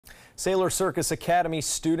Sailor Circus Academy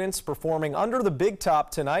students performing Under the Big Top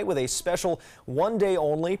tonight with a special one-day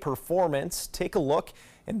only performance. Take a look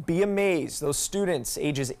and be amazed. Those students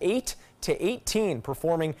ages 8 to 18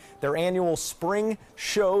 performing their annual spring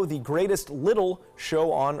show, the greatest little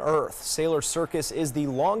show on earth. Sailor Circus is the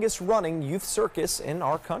longest running youth circus in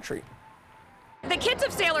our country. The kids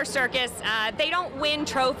of Sailor Circus, they don't win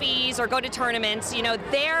trophies or go to tournaments. You know,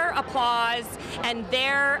 their applause and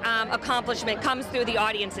their accomplishment comes through the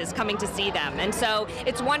audiences coming to see them. And so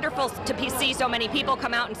it's wonderful to see so many people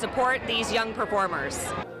come out and support these young performers.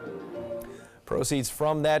 Proceeds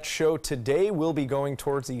from that show today will be going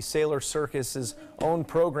towards the Sailor Circus's own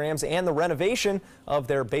programs and the renovation of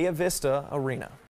their Bay Vista Arena.